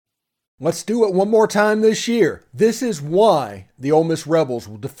Let's do it one more time this year. This is why the Ole Miss Rebels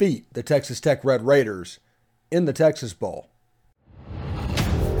will defeat the Texas Tech Red Raiders in the Texas Bowl.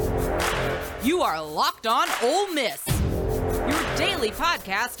 You are Locked On Ole Miss, your daily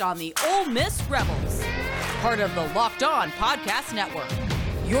podcast on the Ole Miss Rebels, part of the Locked On Podcast Network,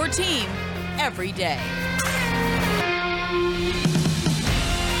 your team every day.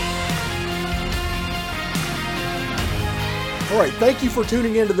 All right, thank you for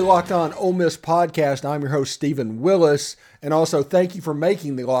tuning into the Locked On Ole Miss podcast. I'm your host, Stephen Willis, and also thank you for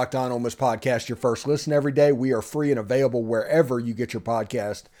making the Locked On Ole Miss podcast your first listen every day. We are free and available wherever you get your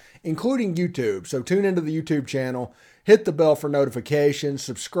podcast, including YouTube. So tune into the YouTube channel, hit the bell for notifications,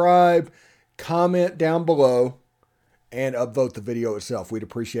 subscribe, comment down below, and upvote the video itself. We'd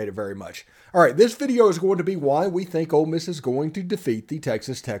appreciate it very much. All right, this video is going to be why we think Ole Miss is going to defeat the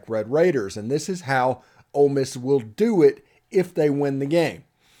Texas Tech Red Raiders, and this is how Ole Miss will do it if they win the game.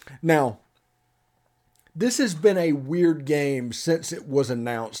 Now, this has been a weird game since it was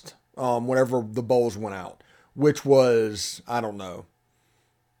announced whenever the bowls went out, which was, I don't know,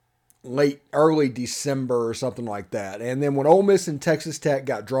 early December or something like that. And then when Ole Miss and Texas Tech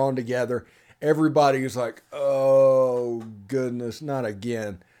got drawn together, everybody was like, oh, goodness, not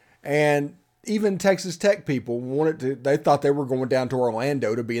again. And even Texas Tech people they thought they were going down to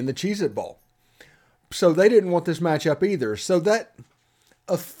Orlando to be in the Cheez-It Bowl. So they didn't want this matchup either. So that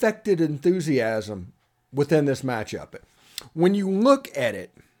affected enthusiasm within this matchup. When you look at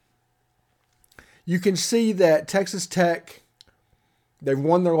it, you can see that Texas Tech, they've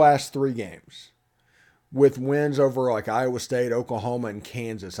won their last 3 games with wins over like Iowa State, Oklahoma, and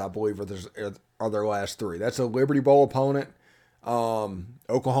Kansas, I believe are their last 3. That's a Liberty Bowl opponent.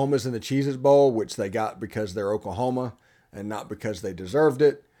 Oklahoma's in the Cheez-It Bowl, which they got because they're Oklahoma and not because they deserved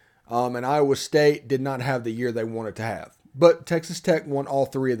it. And Iowa State did not have the year they wanted to have. But Texas Tech won all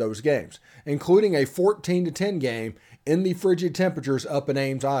 3 of those games, including a 14-10 game in the frigid temperatures up in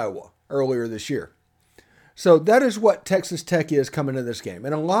Ames, Iowa, earlier this year. So that is what Texas Tech is coming into this game.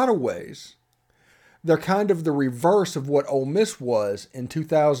 In a lot of ways, they're kind of the reverse of what Ole Miss was in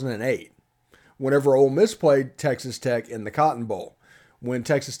 2008, whenever Ole Miss played Texas Tech in the Cotton Bowl, when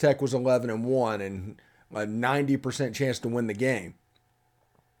Texas Tech was 11-1 and a 90% chance to win the game.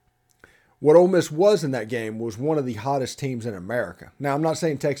 What Ole Miss was in that game was one of the hottest teams in America. Now, I'm not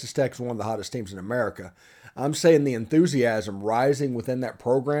saying Texas Tech is one of the hottest teams in America. I'm saying the enthusiasm rising within that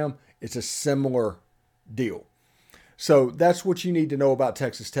program is a similar deal. So that's what you need to know about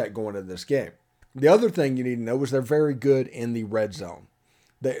Texas Tech going into this game. The other thing you need to know is they're very good in the red zone.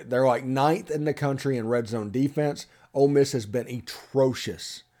 They're like 9th in the country in red zone defense. Ole Miss has been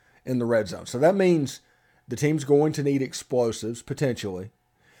atrocious in the red zone. So that means the team's going to need explosives, potentially.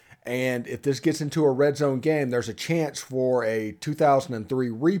 And if this gets into a red zone game, there's a chance for a 2003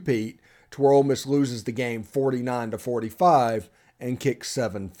 repeat to where Ole Miss loses the game 49-45 and kicks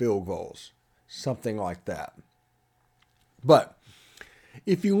 7 field goals. Something like that. But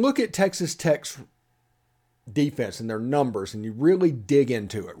if you look at Texas Tech's defense and their numbers and you really dig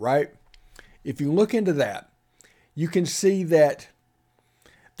into it, right? If you look into that, you can see that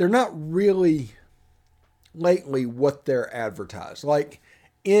they're not really lately what they're advertised. Like,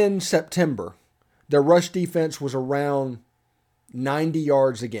 in September, their rush defense was around 90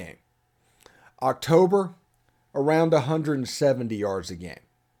 yards a game. October, around 170 yards a game.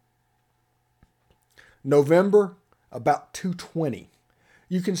 November, about 220.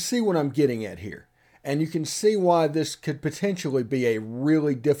 You can see what I'm getting at here. And you can see why this could potentially be a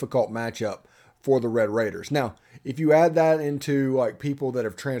really difficult matchup for the Red Raiders. Now, if you add that into like people that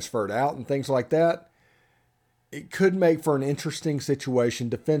have transferred out and things like that, it could make for an interesting situation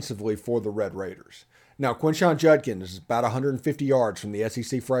defensively for the Red Raiders. Now, Quinshon Judkins is about 150 yards from the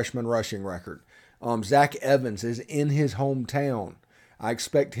SEC freshman rushing record. Zach Evans is in his hometown. I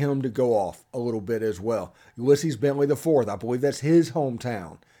expect him to go off a little bit as well. Ulysses Bentley IV, I believe that's his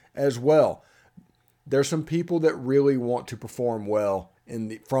hometown as well. There's some people that really want to perform well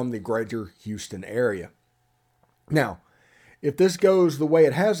from the greater Houston area. Now, if this goes the way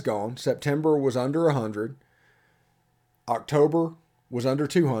it has gone, September was under 100. October was under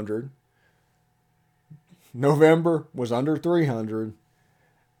 200. November was under 300.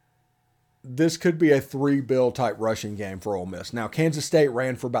 This could be a 3-bill type rushing game for Ole Miss. Now, Kansas State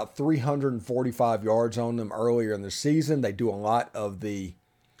ran for about 345 yards on them earlier in the season. They do a lot of the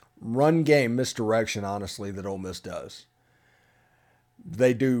run game misdirection, honestly, that Ole Miss does.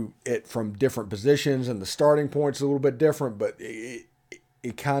 They do it from different positions, and the starting point's a little bit different, but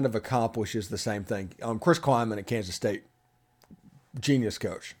it kind of accomplishes the same thing. Chris Klieman at Kansas State, genius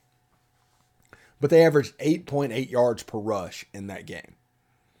coach. But they averaged 8.8 yards per rush in that game.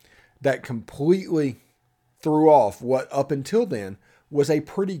 that completely threw off what up until then was a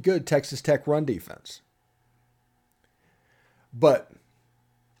pretty good Texas Tech run defense. But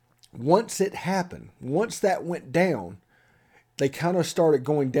once it happened, once that went down, they kind of started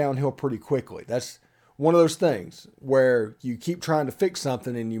going downhill pretty quickly. That's one of those things where you keep trying to fix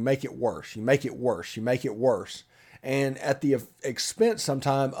something and you make it worse. You make it worse. You make it worse. And at the expense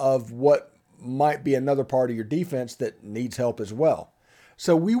sometime of what might be another part of your defense that needs help as well.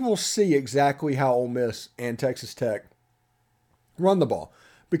 So we will see exactly how Ole Miss and Texas Tech run the ball.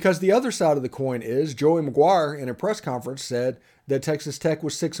 Because the other side of the coin is Joey McGuire in a press conference said that Texas Tech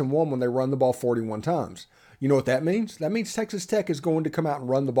was 6-1 when they run the ball 41 times. You know what that means? That means Texas Tech is going to come out and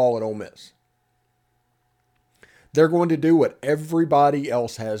run the ball at Ole Miss. They're going to do what everybody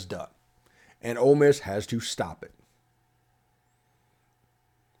else has done. And Ole Miss has to stop it.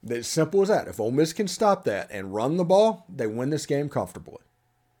 It's simple as that. If Ole Miss can stop that and run the ball, they win this game comfortably.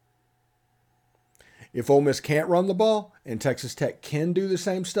 If Ole Miss can't run the ball and Texas Tech can do the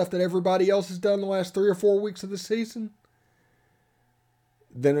same stuff that everybody else has done the last 3 or 4 weeks of the season,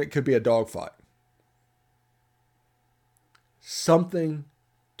 then it could be a dogfight. Something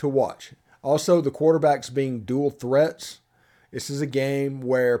to watch. Also, the quarterbacks being dual threats. This is a game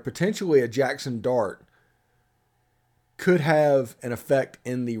where potentially a Jackson Dart could have an effect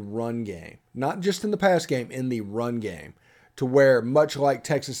in the run game. Not just in the pass game, in the run game. To where, much like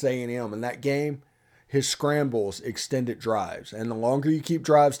Texas A&M in that game, his scrambles extended drives. And the longer you keep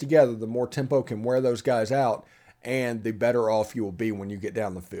drives together, the more tempo can wear those guys out, and the better off you will be when you get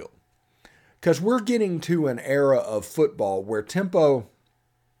down the field. Because we're getting to an era of football where tempo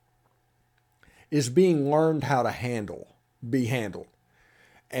is being learned how to be handled.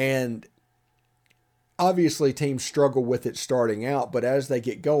 And obviously teams struggle with it starting out, but as they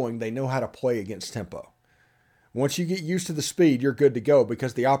get going, they know how to play against tempo. Once you get used to the speed, you're good to go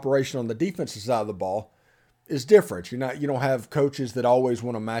because the operation on the defensive side of the ball is different. You don't have coaches that always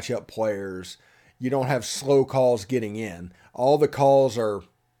want to match up players. You don't have slow calls getting in. All the calls are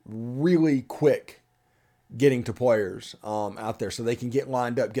really quick getting to players out there so they can get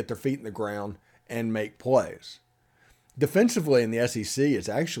lined up, get their feet in the ground, and make plays. Defensively in the SEC, it's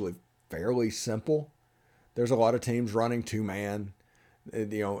actually fairly simple. There's a lot of teams running two-man,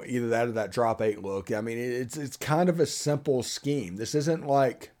 either that or that drop 8 look. I mean, it's kind of a simple scheme. This isn't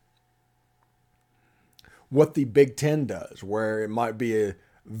like what the Big Ten does, where it might be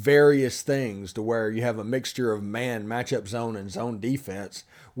various things to where you have a mixture of man, matchup zone, and zone defense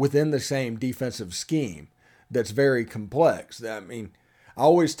within the same defensive scheme that's very complex. I mean, I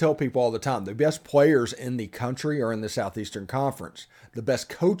always tell people all the time, the best players in the country are in the Southeastern Conference. The best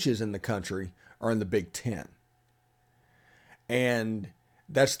coaches in the country are in the Big Ten. And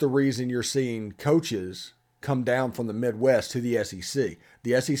that's the reason you're seeing coaches come down from the Midwest to the SEC.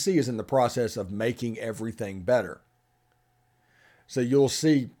 The SEC is in the process of making everything better. So you'll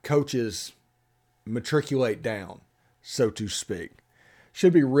see coaches matriculate down, so to speak.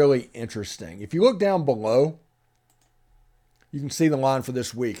 Should be really interesting. If you look down below, you can see the line for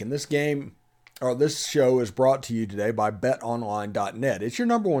this week. And this game, or this show, is brought to you today by betonline.net. It's your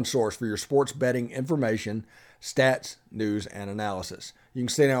number one source for your sports betting information, stats, news, and analysis. You can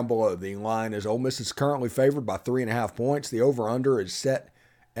see down below. The line is Ole Miss is currently favored by 3.5 points. The over-under is set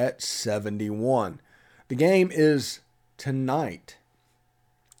at 71. The game is tonight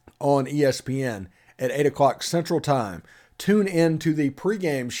on ESPN at 8 o'clock Central Time. Tune in to the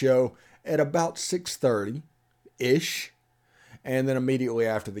pregame show at about 6:30-ish. And then immediately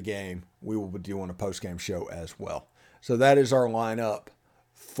after the game, we will be doing a postgame show as well. So that is our lineup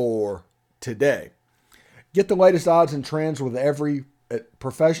for today. Get the latest odds and trends with every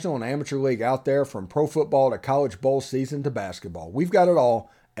professional and amateur league out there, from pro football to college bowl season to basketball. We've got it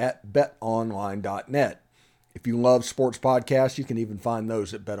all at betonline.net. If you love sports podcasts, you can even find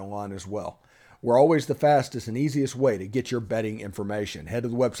those at BetOnline as well. We're always the fastest and easiest way to get your betting information. Head to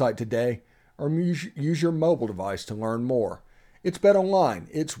the website today or use your mobile device to learn more. It's BetOnline.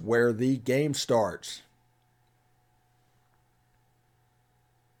 It's where the game starts.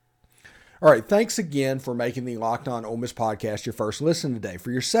 All right, thanks again for making the Locked On Ole Miss podcast your first listen today.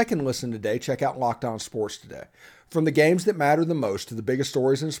 For your second listen today, check out Locked On Sports Today. From the games that matter the most to the biggest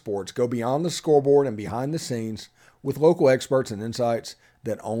stories in sports, go beyond the scoreboard and behind the scenes with local experts and insights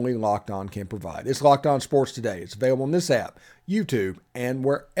that only Locked On can provide. It's Locked On Sports Today. It's available on this app, YouTube, and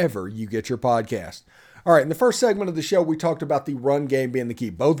wherever you get your podcast. All right, in the first segment of the show, we talked about the run game being the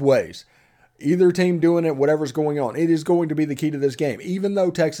key, both ways. Either team doing it, whatever's going on, it is going to be the key to this game. Even though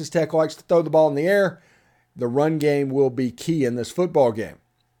Texas Tech likes to throw the ball in the air, the run game will be key in this football game.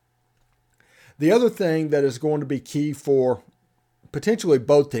 The other thing that is going to be key for potentially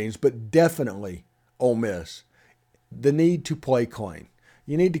both teams, but definitely Ole Miss, the need to play clean.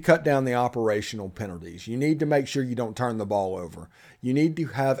 You need to cut down the operational penalties. You need to make sure you don't turn the ball over. You need to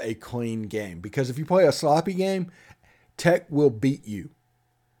have a clean game, because if you play a sloppy game, Tech will beat you.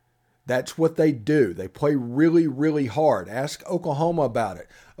 That's what they do. They play really, really hard. Ask Oklahoma about it.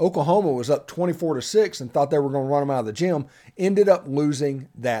 Oklahoma was up 24-6 and thought they were going to run them out of the gym, ended up losing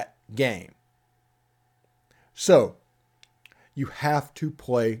that game. So, you have to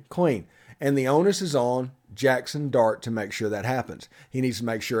play clean. And the onus is on Jackson Dart to make sure that happens. He needs to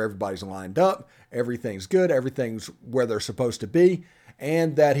make sure everybody's lined up, everything's good, everything's where they're supposed to be,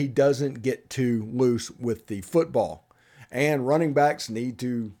 and that he doesn't get too loose with the football. And running backs need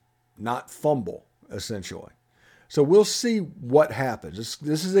to not fumble, essentially. So we'll see what happens.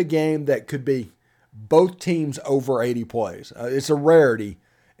 This is a game that could be both teams over 80 plays. It's a rarity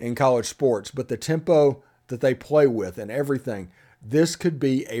in college sports, but the tempo that they play with and everything, this could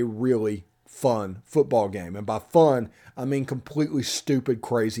be a really fun football game. And by fun, I mean completely stupid,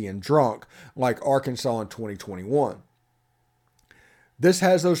 crazy, and drunk, like Arkansas in 2021. This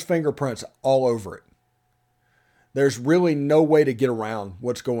has those fingerprints all over it. There's really no way to get around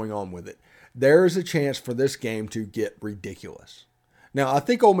what's going on with it. There is a chance for this game to get ridiculous. Now, I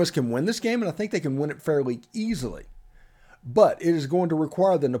think Ole Miss can win this game, and I think they can win it fairly easily. But it is going to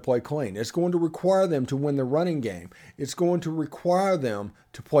require them to play clean. It's going to require them to win the running game. It's going to require them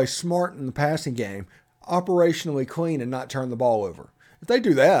to play smart in the passing game, operationally clean, and not turn the ball over. If they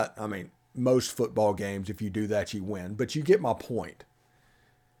do that, I mean, most football games, if you do that, you win. But you get my point.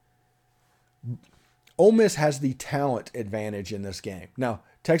 Ole Miss has the talent advantage in this game. Now,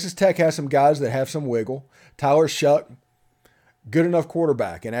 Texas Tech has some guys that have some wiggle. Tyler Shuck, good enough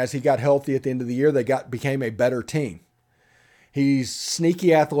quarterback. And as he got healthy at the end of the year, they became a better team. He's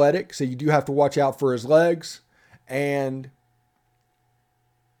sneaky athletic, so you do have to watch out for his legs. And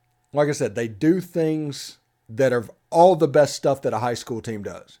like I said, they do things that are all the best stuff that a high school team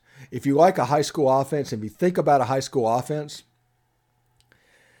does. If you like a high school offense, and if you think about a high school offense,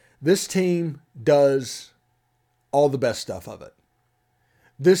 this team does all the best stuff of it.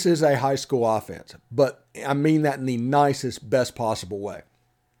 This is a high school offense, but I mean that in the nicest, best possible way.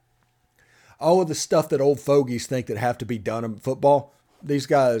 All of the stuff that old fogies think that have to be done in football, these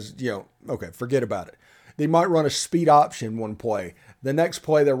guys, okay, forget about it. They might run a speed option one play. The next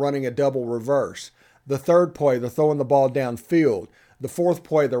play, they're running a double reverse. The third play, they're throwing the ball downfield. The fourth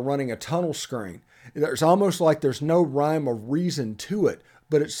play, they're running a tunnel screen. There's almost like there's no rhyme or reason to it,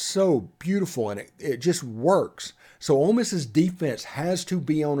 but it's so beautiful and it just works. So Ole Miss's defense has to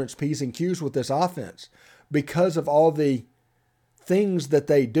be on its P's and Q's with this offense because of all the things that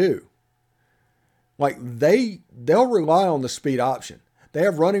they do. Like they'll rely on the speed option. They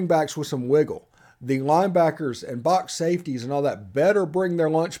have running backs with some wiggle. The linebackers and box safeties and all that better bring their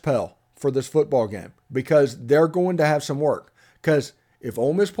lunch pail for this football game because they're going to have some work. Because if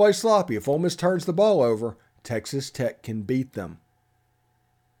Ole Miss plays sloppy, if Ole Miss turns the ball over, Texas Tech can beat them.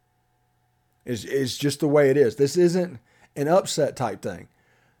 It's just the way it is. This isn't an upset type thing.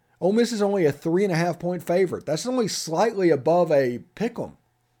 Ole Miss is only a 3.5-point favorite. That's only slightly above a pick'em.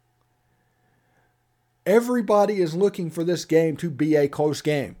 Everybody is looking for this game to be a close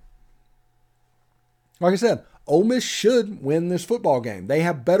game. Like I said, Ole Miss should win this football game. They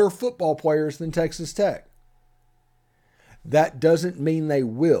have better football players than Texas Tech. That doesn't mean they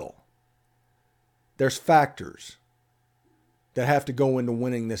will. There's factors that have to go into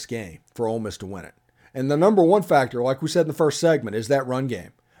winning this game for Ole Miss to win it. And the number one factor, like we said in the first segment, is that run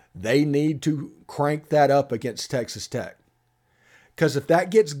game. They need to crank that up against Texas Tech. Because if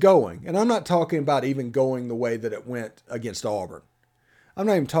that gets going, and I'm not talking about even going the way that it went against Auburn. I'm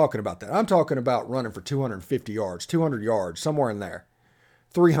not even talking about that. I'm talking about running for 250 yards, 200 yards, somewhere in there.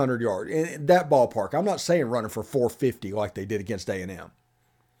 300 yards, in that ballpark. I'm not saying running for 450 like they did against A&M.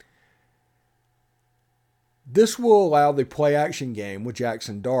 This will allow the play-action game with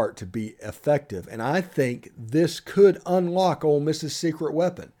Jackson Dart to be effective, and I think this could unlock Ole Miss's secret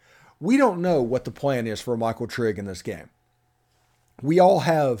weapon. We don't know what the plan is for Michael Trigg in this game. We all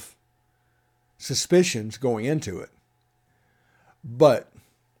have suspicions going into it, but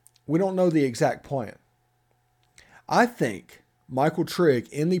we don't know the exact plan. I think Michael Trigg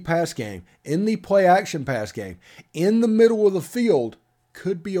in the pass game, in the play-action pass game, in the middle of the field,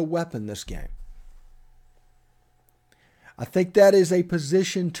 could be a weapon this game. I think that is a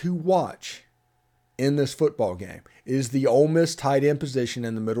position to watch in this football game, is the Ole Miss tight end position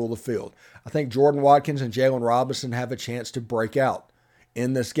in the middle of the field. I think Jordan Watkins and Jalen Robinson have a chance to break out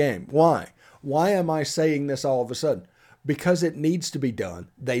in this game. Why? Why am I saying this all of a sudden? Because it needs to be done.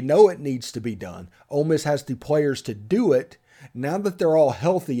 They know it needs to be done. Ole Miss has the players to do it. Now that they're all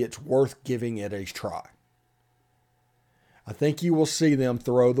healthy, it's worth giving it a try. I think you will see them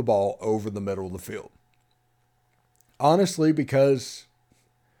throw the ball over the middle of the field. Honestly, because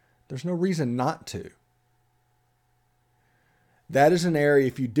there's no reason not to. That is an area,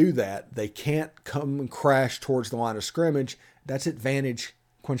 if you do that, they can't come and crash towards the line of scrimmage. That's advantage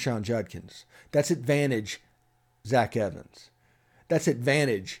Quinshon Judkins. That's advantage Zach Evans. That's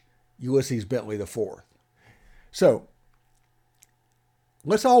advantage Ulysses Bentley IV. So,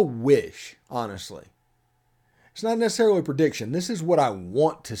 let's all wish, honestly. It's not necessarily a prediction. This is what I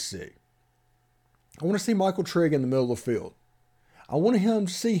want to see. I want to see Michael Trigg in the middle of the field. I want to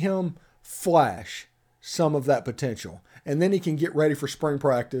see him flash some of that potential. And then he can get ready for spring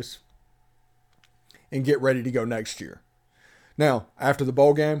practice and get ready to go next year. Now, after the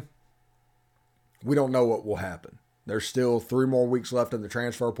bowl game, we don't know what will happen. There's still 3 more weeks left in the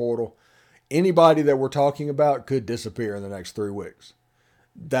transfer portal. Anybody that we're talking about could disappear in the next 3 weeks.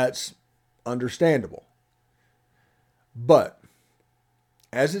 That's understandable. But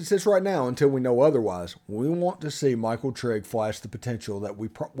as it sits right now, until we know otherwise, we want to see Michael Trigg flash the potential that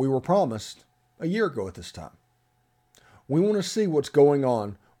we were promised a year ago at this time. We want to see what's going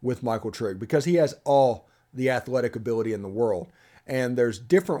on with Michael Trigg because he has all the athletic ability in the world. And there's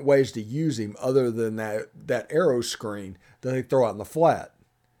different ways to use him other than that arrow screen that they throw out in the flat.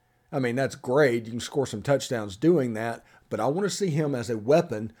 I mean, that's great. You can score some touchdowns doing that. But I want to see him as a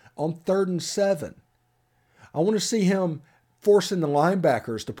weapon on 3rd and 7. I want to see him forcing the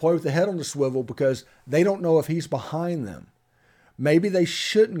linebackers to play with the head on the swivel because they don't know if he's behind them. Maybe they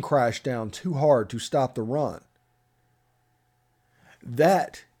shouldn't crash down too hard to stop the run.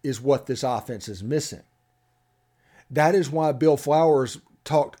 That is what this offense is missing. That is why Bill Flowers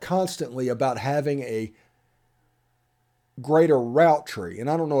talked constantly about having a greater route tree. And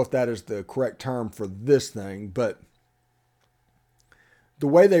I don't know if that is the correct term for this thing, but the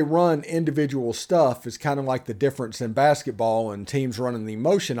way they run individual stuff is kind of like the difference in basketball and teams running the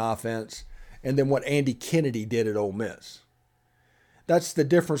motion offense and then what Andy Kennedy did at Ole Miss. That's the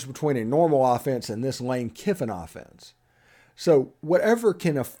difference between a normal offense and this Lane Kiffin offense. So whatever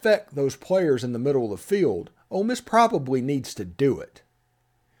can affect those players in the middle of the field, Ole Miss probably needs to do it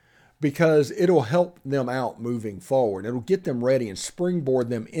because it'll help them out moving forward. It'll get them ready and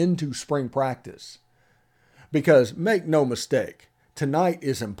springboard them into spring practice. Because make no mistake, tonight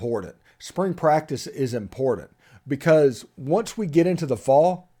is important. Spring practice is important because once we get into the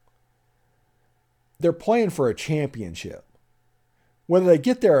fall, they're playing for a championship. Whether they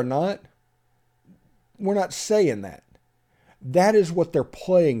get there or not, we're not saying that. That is what they're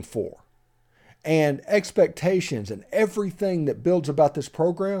playing for. And expectations and everything that builds about this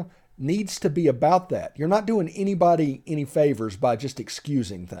program needs to be about that. You're not doing anybody any favors by just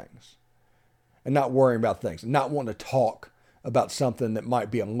excusing things and not worrying about things and not wanting to talk about something that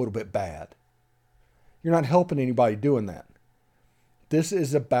might be a little bit bad. You're not helping anybody doing that. This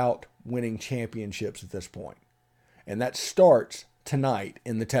is about winning championships at this point. And that starts tonight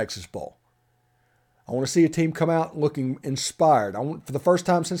in the Texas Bowl. I want to see a team come out looking inspired. For the first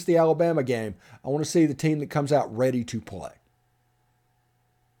time since the Alabama game, I want to see the team that comes out ready to play.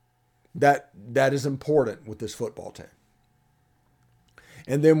 That is important with this football team.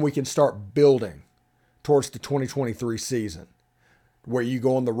 And then we can start building towards the 2023 season where you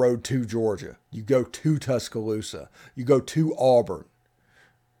go on the road to Georgia. You go to Tuscaloosa. You go to Auburn.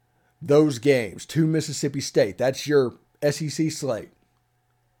 Those games, to Mississippi State. That's your SEC slate.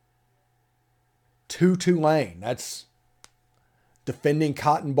 To Tulane. That's defending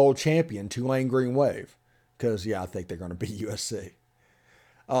Cotton Bowl champion Tulane Green Wave. Because, I think they're going to beat USC.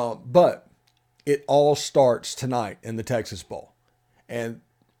 But it all starts tonight in the Texas Bowl. And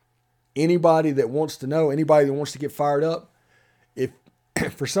anybody that wants to know, anybody that wants to get fired up, if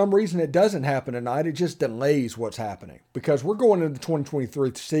for some reason it doesn't happen tonight, it just delays what's happening. Because we're going into the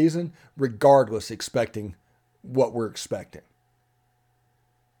 2023 season regardless expecting what we're expecting.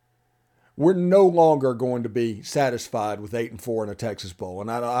 We're no longer going to be satisfied with 8-4 in a Texas Bowl.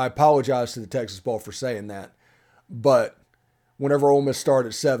 And I apologize to the Texas Bowl for saying that. But whenever Ole Miss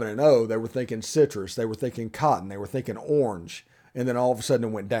started 7-0, they were thinking citrus, they were thinking cotton, they were thinking orange, and then all of a sudden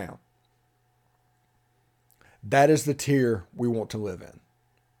it went down. That is the tier we want to live in.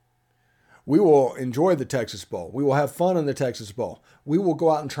 We will enjoy the Texas Bowl. We will have fun in the Texas Bowl. We will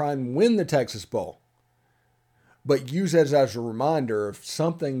go out and try and win the Texas Bowl. But use it as a reminder of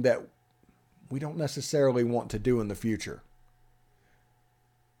something that we don't necessarily want to do in the future.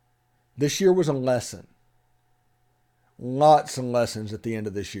 This year was a lesson. Lots of lessons at the end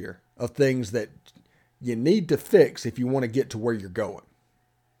of this year of things that you need to fix if you want to get to where you're going.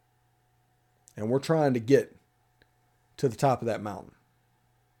 And we're trying to get to the top of that mountain.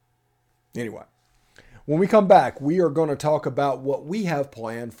 Anyway, when we come back, we are going to talk about what we have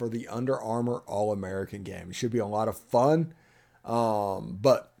planned for the Under Armour All-American game. It should be a lot of fun,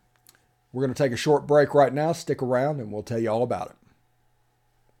 but we're going to take a short break right now. Stick around and we'll tell you all about it.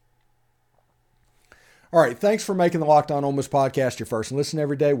 All right, thanks for making the Locked On Ole Miss podcast your first listen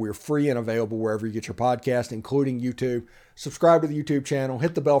every day. We're free and available wherever you get your podcast, including YouTube. Subscribe to the YouTube channel,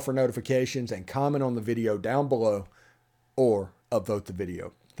 hit the bell for notifications, and comment on the video down below or upvote the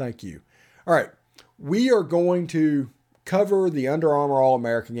video. Thank you. All right, we are going to cover the Under Armour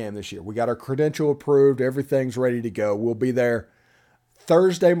All-American game this year. We got our credential approved. Everything's ready to go. We'll be there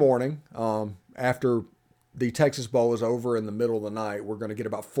Thursday morning after the Texas Bowl is over in the middle of the night. We're going to get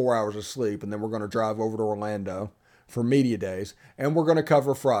about 4 hours of sleep, and then we're going to drive over to Orlando for media days, and we're going to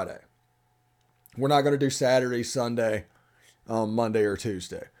cover Friday. We're not going to do Saturday, Sunday, Monday, or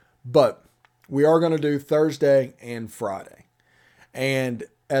Tuesday, but we are going to do Thursday and Friday. And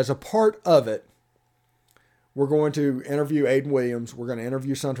as a part of it, we're going to interview Aiden Williams. We're going to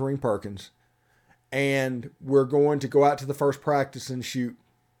interview Suntarine Perkins, and we're going to go out to the first practice and shoot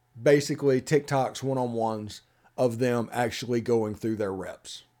basically TikToks, one-on-ones of them actually going through their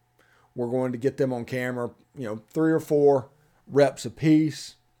reps. We're going to get them on camera, 3 or 4 reps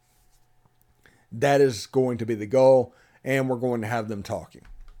apiece. That is going to be the goal, and we're going to have them talking.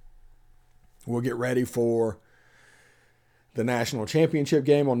 We'll get ready for the national championship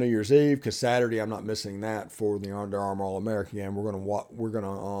game on New Year's Eve, because Saturday I'm not missing that for the Under Armour All-American game. We're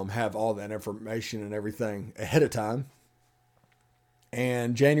going to have all that information and everything ahead of time.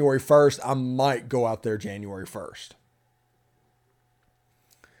 And January 1st, I might go out there January 1st.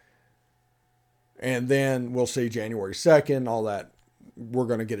 And then we'll see January 2nd, all that. We're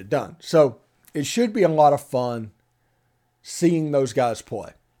going to get it done. So it should be a lot of fun seeing those guys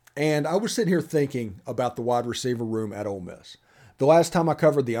play. And I was sitting here thinking about the wide receiver room at Ole Miss. The last time I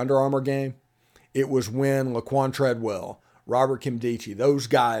covered the Under Armour game, it was when Laquan Treadwell, Robert Kimdichie, those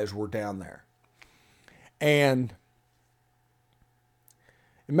guys were down there. And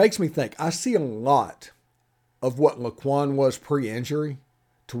it makes me think, I see a lot of what Laquan was pre-injury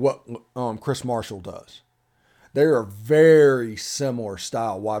to what Chris Marshall does. They are very similar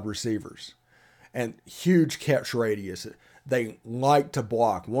style wide receivers and huge catch radius. They like to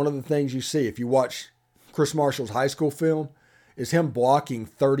block. One of the things you see if you watch Chris Marshall's high school film is him blocking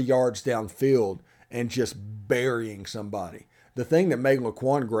 30 yards downfield and just burying somebody. The thing that made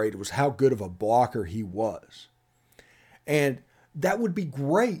Laquan great was how good of a blocker he was. And that would be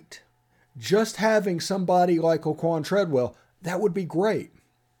great. Just having somebody like Laquan Treadwell, that would be great.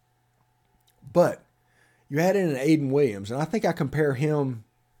 But you add in an Aiden Williams, and I think I compare him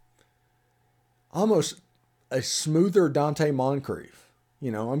almost a smoother Dante Moncrief.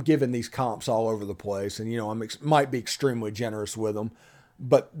 I'm giving these comps all over the place, and I might be extremely generous with them,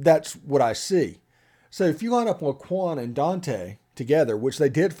 but that's what I see. So if you line up Laquan and Dante together, which they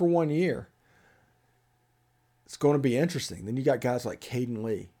did for 1 year, it's going to be interesting. Then you got guys like Caden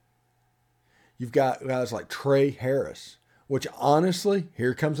Lee. You've got guys like Trey Harris, which honestly,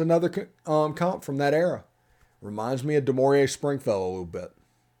 here comes another comp from that era. Reminds me of DeMaurier Springfellow a little bit.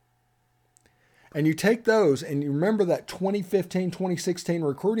 And you take those and you remember that 2015, 2016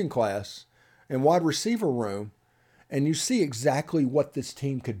 recruiting class and wide receiver room, and you see exactly what this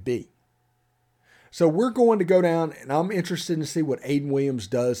team could be. So we're going to go down, and I'm interested to see what Aiden Williams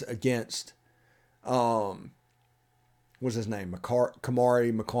does against what's his name?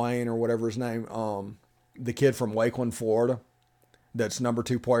 Kamari McLean or whatever his name. The kid from Lakeland, Florida, that's number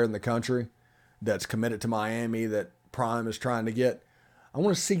 2 player in the country, that's committed to Miami, that Prime is trying to get. I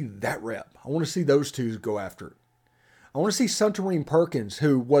want to see that rep. I want to see those two go after it. I want to see Suntarine Perkins,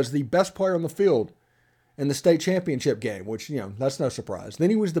 who was the best player on the field in the state championship game, which, that's no surprise. Then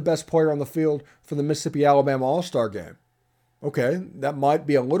he was the best player on the field for the Mississippi-Alabama All-Star game. Okay, that might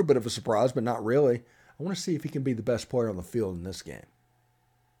be a little bit of a surprise, but not really. I want to see if he can be the best player on the field in this game.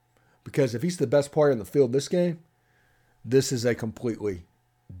 Because if he's the best player in the field this game, this is a completely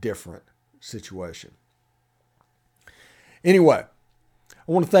different situation. Anyway,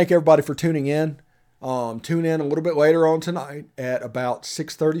 I want to thank everybody for tuning in. Tune in a little bit later on tonight at about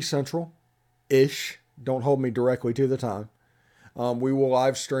 6:30 Central-ish. Don't hold me directly to the time. We will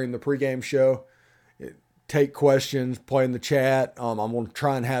live stream the pregame show, take questions, play in the chat. I'm going to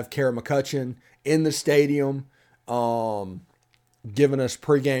try and have Kara McCutcheon in the stadium, giving us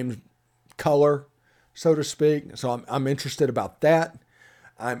pregame color, so to speak. So I'm interested about that.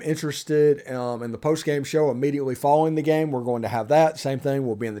 I'm interested in the postgame show immediately following the game. We're going to have that. Same thing.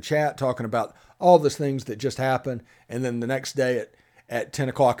 We'll be in the chat talking about all the things that just happened. And then the next day at 10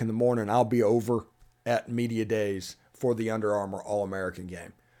 o'clock in the morning, I'll be over at Media Days for the Under Armour All-American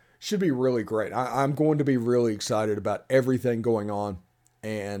game. Should be really great. I'm going to be really excited about everything going on,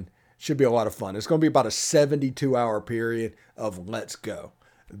 and should be a lot of fun. It's going to be about a 72-hour period of let's go.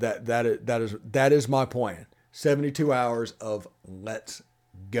 That is my plan. 72 hours of let's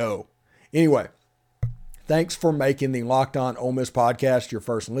go. Anyway, thanks for making the Locked On Ole Miss podcast your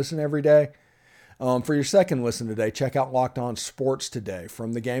first listen every day. For your second listen today, check out Locked On Sports Today.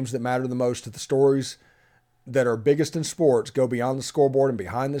 From the games that matter the most to the stories that are biggest in sports, go beyond the scoreboard and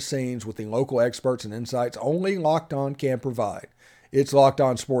behind the scenes with the local experts and insights only Locked On can provide. It's Locked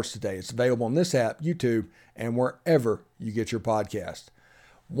On Sports Today. It's available on this app, YouTube, and wherever you get your podcast.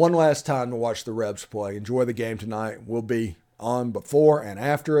 One last time to watch the Rebs play. Enjoy the game tonight. We'll be on before and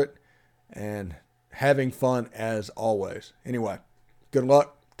after it and having fun as always. Anyway, good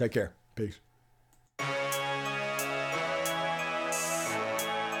luck. Take care. Peace.